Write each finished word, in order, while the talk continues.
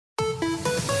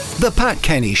The Pat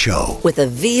Kenny Show with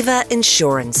Aviva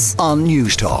Insurance on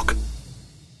News Talk.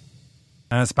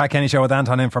 It's Pat Kenny Show with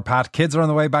Anton in for Pat. Kids are on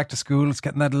the way back to school. It's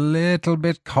getting that little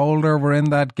bit colder. We're in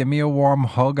that give me a warm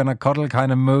hug and a cuddle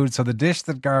kind of mood. So the dish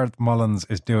that Gareth Mullins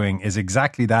is doing is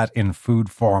exactly that in food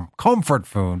form. Comfort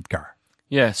food, Gar.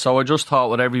 Yeah, so I just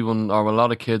thought with everyone, or a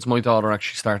lot of kids, my daughter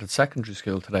actually started secondary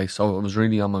school today, so it was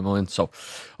really on my mind. So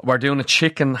we're doing a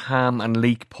chicken, ham and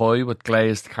leek pie with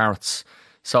glazed carrots.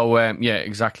 So, yeah,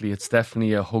 exactly. It's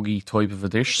definitely a huggy type of a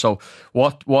dish. So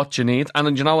what you need,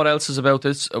 and you know what else is about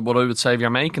this? What I would say, if you're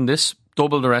making this,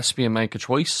 double the recipe and make a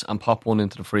choice and pop one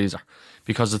into the freezer,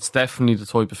 because it's definitely the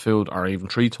type of food, or even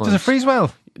 3 times. Does it freeze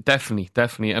well? Definitely.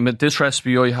 I mean, this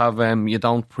recipe I have, you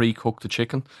don't pre-cook the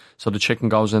chicken, so the chicken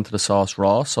goes into the sauce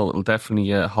raw, so it'll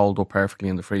definitely hold up perfectly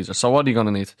in the freezer. So what are you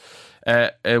going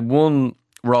to need? One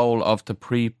roll of the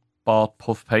pre-bought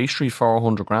puff pastry,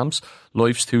 400 grams.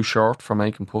 Life's too short for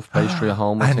making puff pastry at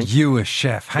home, I and think. You a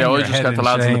chef. Hang I your just head get the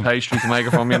lads shame. in the pastry to make it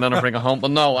for me and then I bring it home.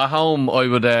 But no, at home I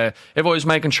would, if I was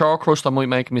making short crust, I might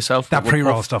make it myself. That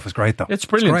pre-roll stuff is great though. It's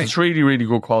brilliant. It's really, really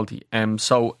good quality.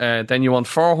 So then you want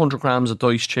 400 grams of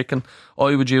diced chicken.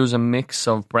 I would use a mix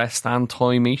of breast and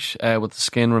thigh meat with the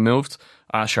skin removed.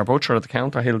 Ask your butcher at the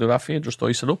counter, he'll do that for you, just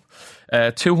dice it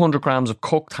up. 200 grams of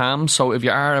cooked ham. So if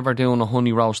you are ever doing a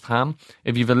honey roast ham,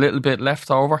 if you've a little bit left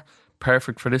over,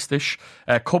 perfect for this dish.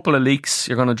 A couple of leeks,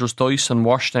 you're going to just dice and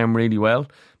wash them really well,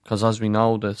 because as we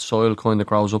know, the soil kind of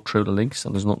grows up through the leeks,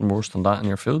 and there's nothing worse than that in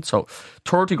your food. So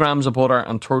 30 grams of butter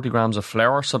and 30 grams of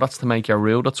flour, so that's to make your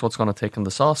roux. That's what's going to thicken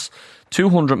the sauce.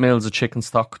 200 mils of chicken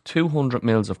stock, 200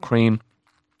 mils of cream,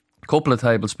 a couple of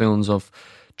tablespoons of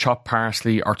chopped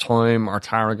parsley or thyme or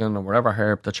tarragon or whatever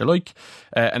herb that you like.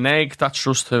 An egg, that's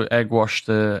just to egg wash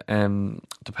the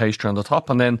pastry on the top.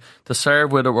 And then to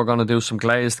serve with it, we're going to do some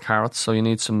glazed carrots. So you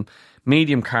need some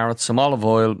medium carrots, some olive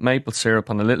oil, maple syrup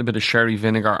and a little bit of sherry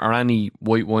vinegar or any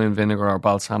white wine vinegar or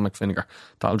balsamic vinegar.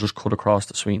 That'll just cut across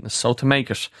the sweetness. So to make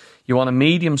it, you want a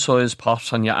medium sized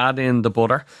pot and you add in the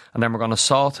butter, and then we're going to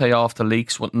saute off the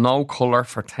leeks with no colour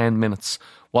for 10 minutes.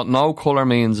 What no colour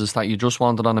means is that you just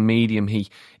want it on a medium heat.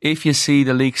 If you see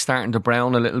the leeks starting to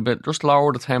brown a little bit, just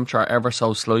lower the temperature ever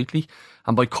so slightly.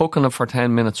 And by cooking it for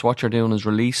 10 minutes, what you're doing is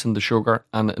releasing the sugar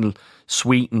and it'll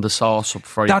sweeten the sauce up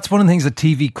for you. That's one of the things that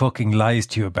TV cooking lies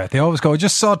to you about. They always go,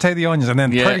 just saute the onions, and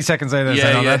then 30 seconds later they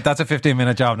say, that's a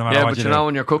 15-minute job no matter what you do. But you know,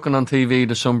 when you're cooking on TV,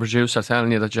 there's some producer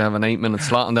telling you that you have an 8-minute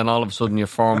slot, and then all of a sudden you have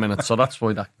 4 minutes. So that's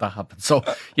why that happens. So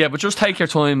yeah, but just take your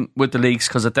time with the leeks,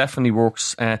 because it definitely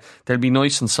works. They'll be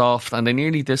nice and soft and they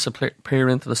nearly disappear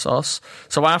into the sauce.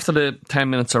 So after the 10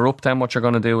 minutes are up, then what you're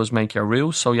going to do is make your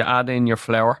roux. So you add in your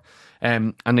flour.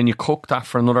 And then you cook that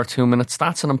for another 2 minutes.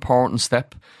 That's an important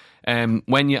step.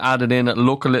 When you add it in, it'll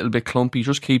look a little bit clumpy.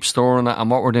 Just keep stirring it. And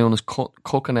what we're doing is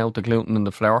cooking out the gluten in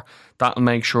the flour. That'll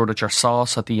make sure that your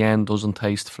sauce at the end doesn't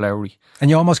taste floury. And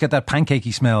you almost get that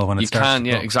pancakey smell when it starts. You can,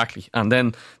 yeah, exactly. And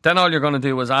then all you're going to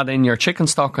do is add in your chicken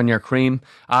stock and your cream.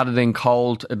 Add it in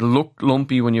cold. It'll look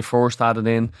lumpy when you first add it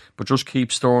in, but just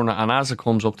keep stirring it. And as it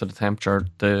comes up to the temperature,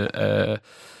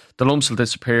 the lumps will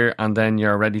disappear, and then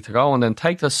you're ready to go. And then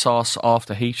take the sauce off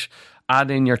the heat, add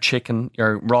in your chicken,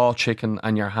 your raw chicken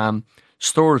and your ham,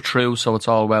 stir it through so it's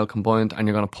all well combined, and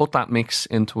you're going to put that mix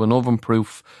into an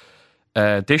oven-proof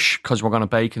dish, because we're going to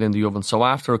bake it in the oven. So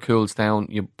after it cools down,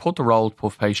 you put the rolled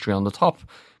puff pastry on the top,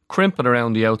 crimp it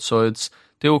around the outsides,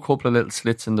 do a couple of little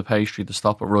slits in the pastry to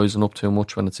stop it rising up too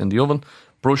much when it's in the oven.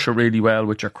 Brush it really well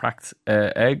with your cracked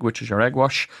egg, which is your egg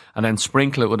wash, and then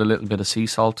sprinkle it with a little bit of sea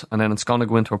salt, and then it's going to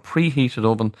go into a preheated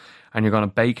oven, and you're going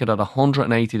to bake it at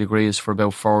 180 degrees for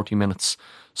about 40 minutes.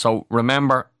 So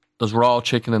remember, there's raw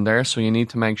chicken in there, so you need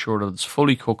to make sure that it's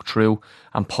fully cooked through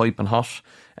and piping hot.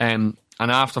 And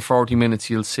after 40 minutes,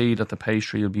 you'll see that the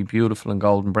pastry will be beautiful and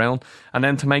golden brown. And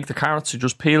then to make the carrots, you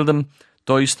just peel them,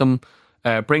 dice them,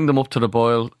 bring them up to the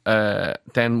boil.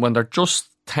 Then when they're just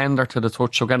tender to the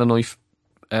touch, so get a knife,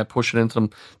 push it into them.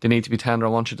 They need to be tender. I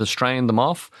want you to strain them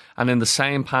off, and in the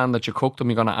same pan that you cooked them,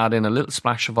 you're going to add in a little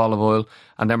splash of olive oil,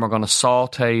 and then we're going to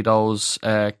saute those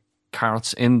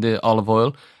carrots in the olive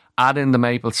oil. Add in the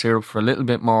maple syrup for a little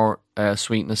bit more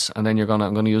sweetness, and then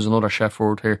I'm going to use another chef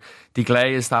word here.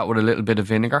 Deglaze that with a little bit of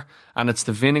vinegar, and it's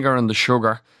the vinegar and the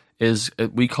sugar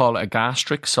we call it a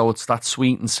gastric, so it's that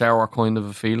sweet and sour kind of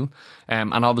a feeling.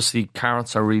 And obviously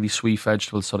carrots are really sweet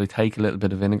vegetables, so they take a little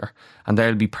bit of vinegar, and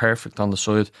they'll be perfect on the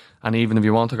side. And even if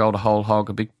you want to go the whole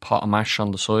hog, a big pot of mash on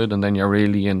the side, and then you're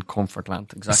really in comfort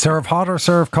land. Exactly. Serve hot or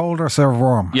serve cold or serve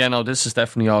warm? Yeah, no, this is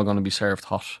definitely all going to be served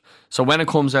hot. So when it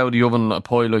comes out of the oven, a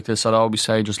pie like this, I'd always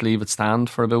say just leave it stand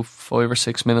for about 5 or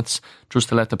 6 minutes, just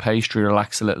to let the pastry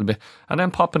relax a little bit, and then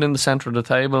pop it in the centre of the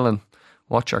table, and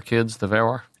watch our kids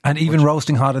devour. And even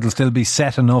roasting hot, it'll still be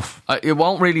set enough. It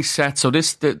won't really set. So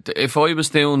if I was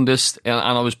doing this and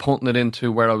I was putting it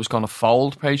into where I was going to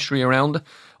fold pastry around it,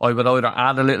 I would either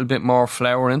add a little bit more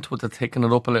flour into it to thicken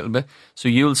it up a little bit. So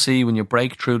you'll see when you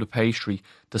break through the pastry,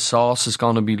 the sauce is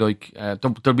going to be like,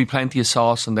 there'll be plenty of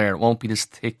sauce in there. It won't be this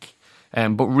thick.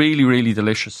 But really, really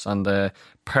delicious and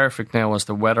perfect now as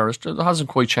the weather. It hasn't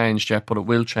quite changed yet, but it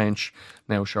will change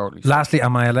now shortly. Lastly,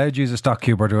 am I allowed to use a stock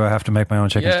cube or do I have to make my own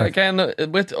chicken stock? Again,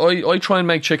 I try and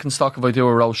make chicken stock if I do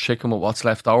a roast chicken with what's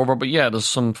left over. But yeah, there's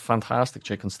some fantastic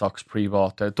chicken stocks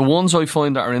pre-bought. The ones I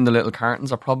find that are in the little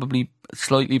cartons are probably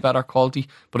slightly better quality.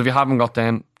 But if you haven't got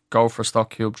them, go for a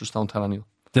stock cube. Just don't tell anyone.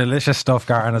 Delicious stuff,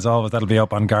 Gar, and as always, that'll be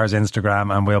up on Gar's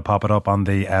Instagram and we'll pop it up on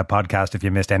the podcast if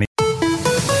you missed any.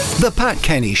 The Pat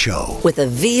Kenny Show with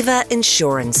Aviva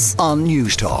Insurance on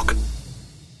News Talk.